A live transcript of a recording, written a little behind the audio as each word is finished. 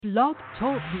Blog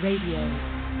Talk Radio.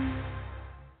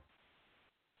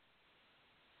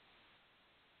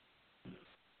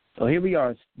 So here we are.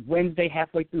 It's Wednesday,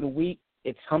 halfway through the week.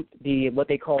 It's what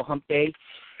they call hump day.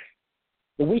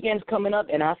 The weekend's coming up,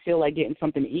 and I feel like getting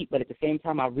something to eat, but at the same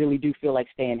time, I really do feel like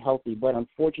staying healthy. But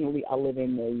unfortunately, I live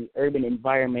in an urban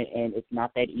environment, and it's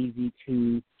not that easy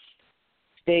to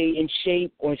stay in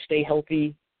shape or stay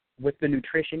healthy with the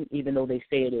nutrition, even though they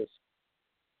say it is.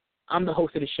 I'm the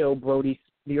host of the show, Brody,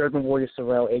 the Urban Warrior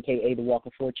Sorrell, a.k.a. the Walk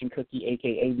of Fortune Cookie,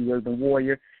 a.k.a. the Urban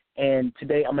Warrior. And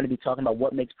today I'm going to be talking about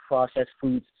what makes processed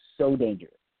foods so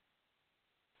dangerous.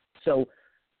 So,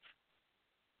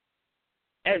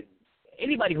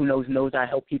 anybody who knows I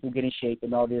help people get in shape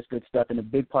and all this good stuff, and a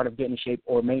big part of getting in shape,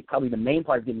 or probably the main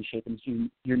part of getting in shape, is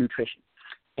your nutrition.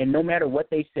 And no matter what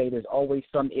they say, there's always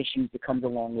some issues that comes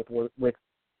along with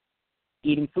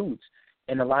eating foods.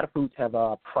 And a lot of foods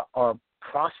are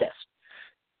processed.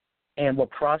 And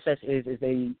what process is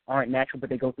they aren't natural, but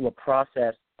they go through a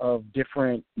process of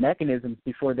different mechanisms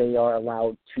before they are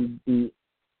allowed to be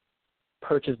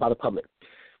purchased by the public.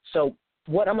 So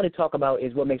what I'm going to talk about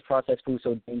is what makes processed food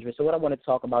so dangerous. So what I want to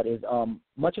talk about is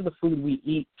much of the food we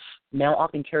eat now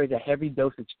often carries a heavy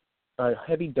dosage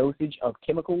of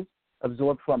chemicals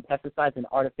absorbed from pesticides and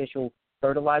artificial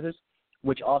fertilizers,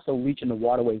 which also reach in the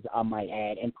waterways, I might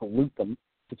add, and pollute them,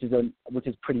 which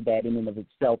is pretty bad in and of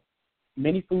itself.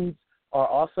 Many foods are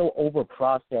also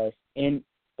over-processed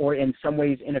or in some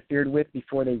ways interfered with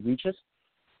before they reach us.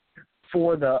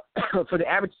 For the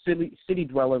average city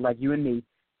dweller like you and me,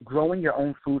 growing your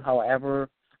own food, however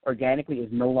organically, is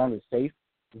no longer safe.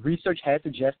 Research has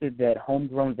suggested that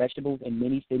homegrown vegetables in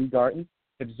many city gardens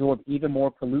absorb even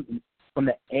more pollutants from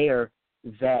the air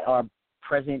that are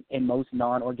present in most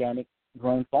non-organic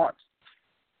grown farms.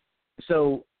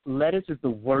 So lettuce is the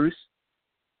worst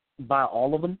by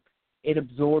all of them. It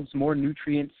absorbs more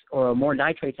nutrients, or more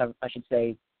nitrates, I should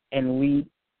say, and lead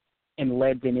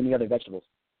than any other vegetables.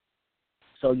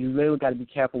 So you really got to be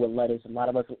careful with lettuce. A lot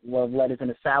of us love lettuce in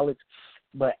the salads,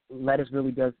 but lettuce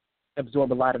really does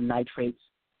absorb a lot of nitrates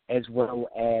as well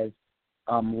as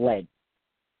lead.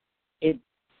 It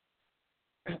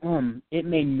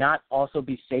may not also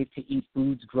be safe to eat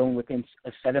foods grown within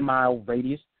a 7-mile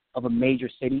radius of a major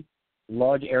city.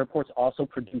 Large airports also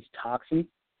produce toxins,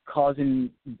 causing,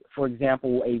 for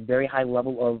example, a very high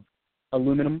level of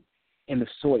aluminum in the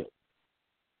soil.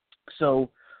 So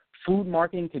food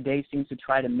marketing today seems to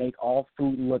try to make all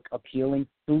food look appealing.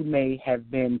 Food may have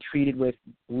been treated with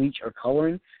bleach or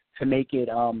coloring to make it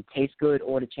taste good,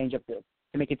 or to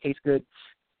make it taste good,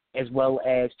 as well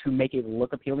as to make it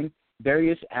look appealing.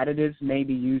 Various additives may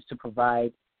be used to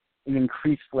provide an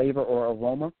increased flavor or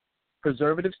aroma.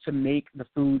 Preservatives to make the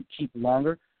food keep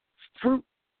longer. Fruit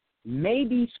may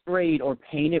be sprayed or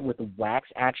painted with wax,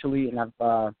 actually, and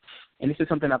this is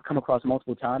something I've come across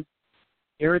multiple times.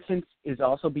 Irritants is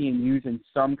also being used in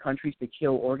some countries to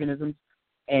kill organisms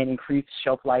and increase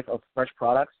shelf life of fresh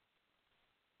products.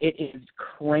 It is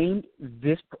claimed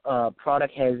this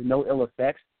product has no ill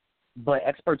effects, but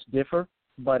experts differ.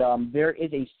 But there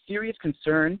is a serious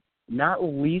concern, not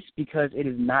least because it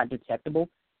is not detectable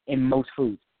in most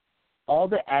foods. All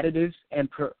the additives and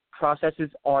processes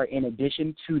are in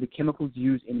addition to the chemicals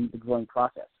used in the growing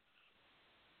process.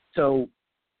 So,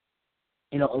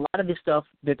 a lot of this stuff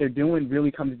that they're doing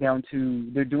really comes down to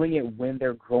they're doing it when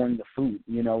they're growing the food,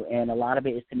 and a lot of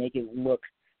it is to make it look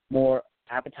more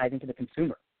appetizing to the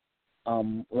consumer.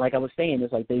 Like I was saying,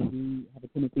 it's like they do have a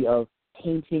tendency of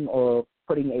painting or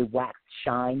putting a wax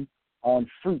shine on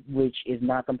fruit, which is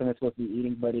not something they're supposed to be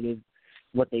eating, but it is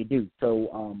what they do.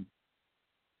 So,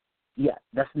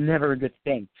 that's never a good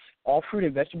thing. All fruit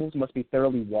and vegetables must be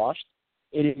thoroughly washed.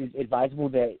 It is advisable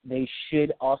that they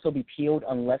should also be peeled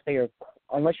unless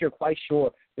you're quite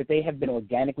sure that they have been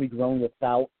organically grown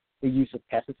without the use of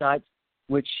pesticides,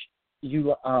 which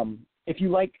if you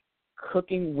like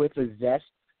cooking with the zest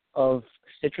of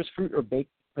citrus fruit or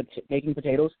baking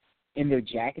potatoes in their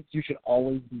jackets, you should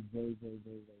always be very, very,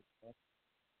 very, very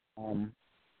careful.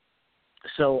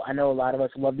 So I know a lot of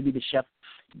us love to be the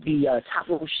top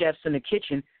level chefs in the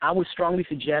kitchen. I would strongly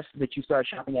suggest that you start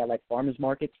shopping at like farmers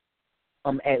markets,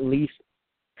 at least,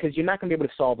 because you're not going to be able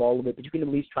to solve all of it, but you can at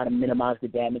least try to minimize the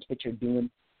damage that you're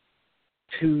doing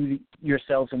to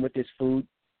yourselves and with this food.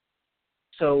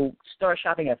 So start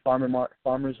shopping at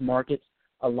farmers markets.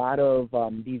 A lot of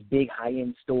these big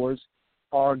high-end stores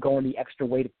are going the extra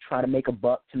way to try to make a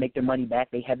buck, to make their money back.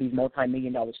 They have these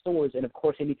multi-million-dollar stores, and of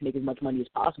course they need to make as much money as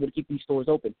possible to keep these stores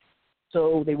open.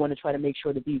 So they want to try to make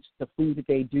sure that the food that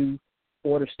they do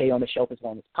order stay on the shelf as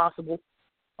long as possible.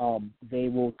 They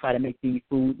will try to make the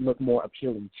food look more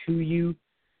appealing to you.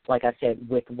 like I said,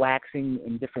 with waxing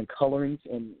and different colorings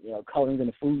and colorings in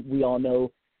the food. We all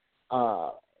know,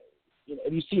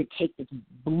 if you see a cake that's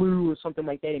blue or something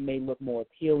like that, it may look more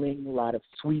appealing. A lot of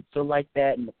sweets are like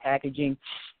that in the packaging.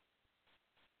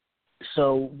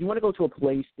 So you want to go to a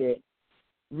place that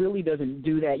really doesn't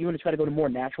do that. You want to try to go to more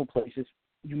natural places.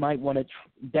 You might want to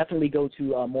definitely go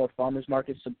to more farmers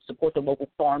markets, support the local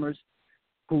farmers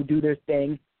who do their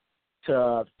thing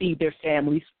to feed their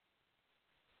families.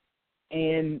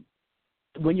 And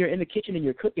when you're in the kitchen and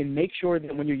you're cooking, make sure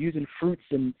that when you're using fruits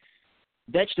and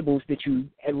vegetables that you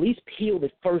at least peel the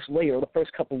first layer or the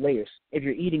first couple layers. If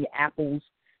you're eating apples,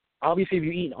 obviously if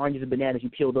you're eating oranges and bananas, you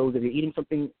peel those. If you're eating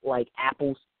something like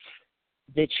apples,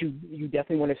 that you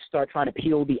definitely want to start trying to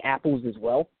peel the apples as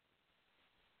well.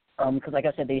 Because like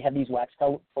I said, they have these wax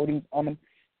coatings on them.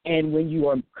 And when you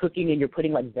are cooking and you're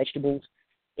putting like vegetables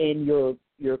in your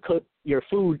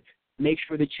food, make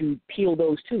sure that you peel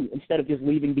those too, instead of just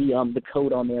leaving the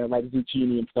coat on there like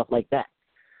zucchini and stuff like that.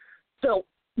 So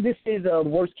this is a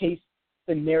worst case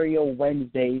scenario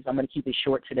Wednesdays. I'm going to keep it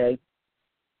short today.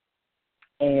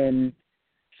 And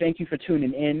thank you for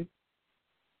tuning in.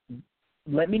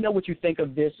 Let me know what you think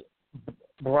of this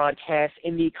broadcast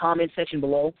in the comment section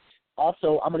below.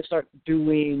 Also, I'm going to start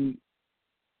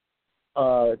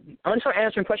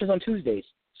answering questions on Tuesdays.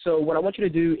 So what I want you to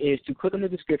do is to click on the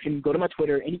description, go to my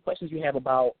Twitter, any questions you have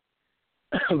about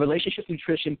relationships,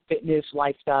 nutrition, fitness,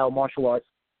 lifestyle, martial arts,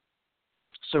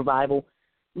 survival,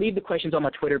 leave the questions on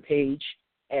my Twitter page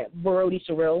at Brody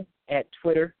Sorrell at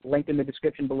Twitter, linked in the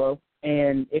description below.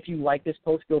 And if you like this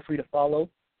post, feel free to follow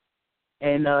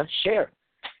and share.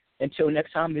 Until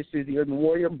next time, this is the Urban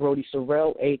Warrior, Brody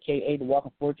Sorrell, a.k.a. the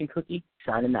Walking Fortune Cookie,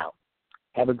 signing out.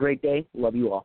 Have a great day. Love you all.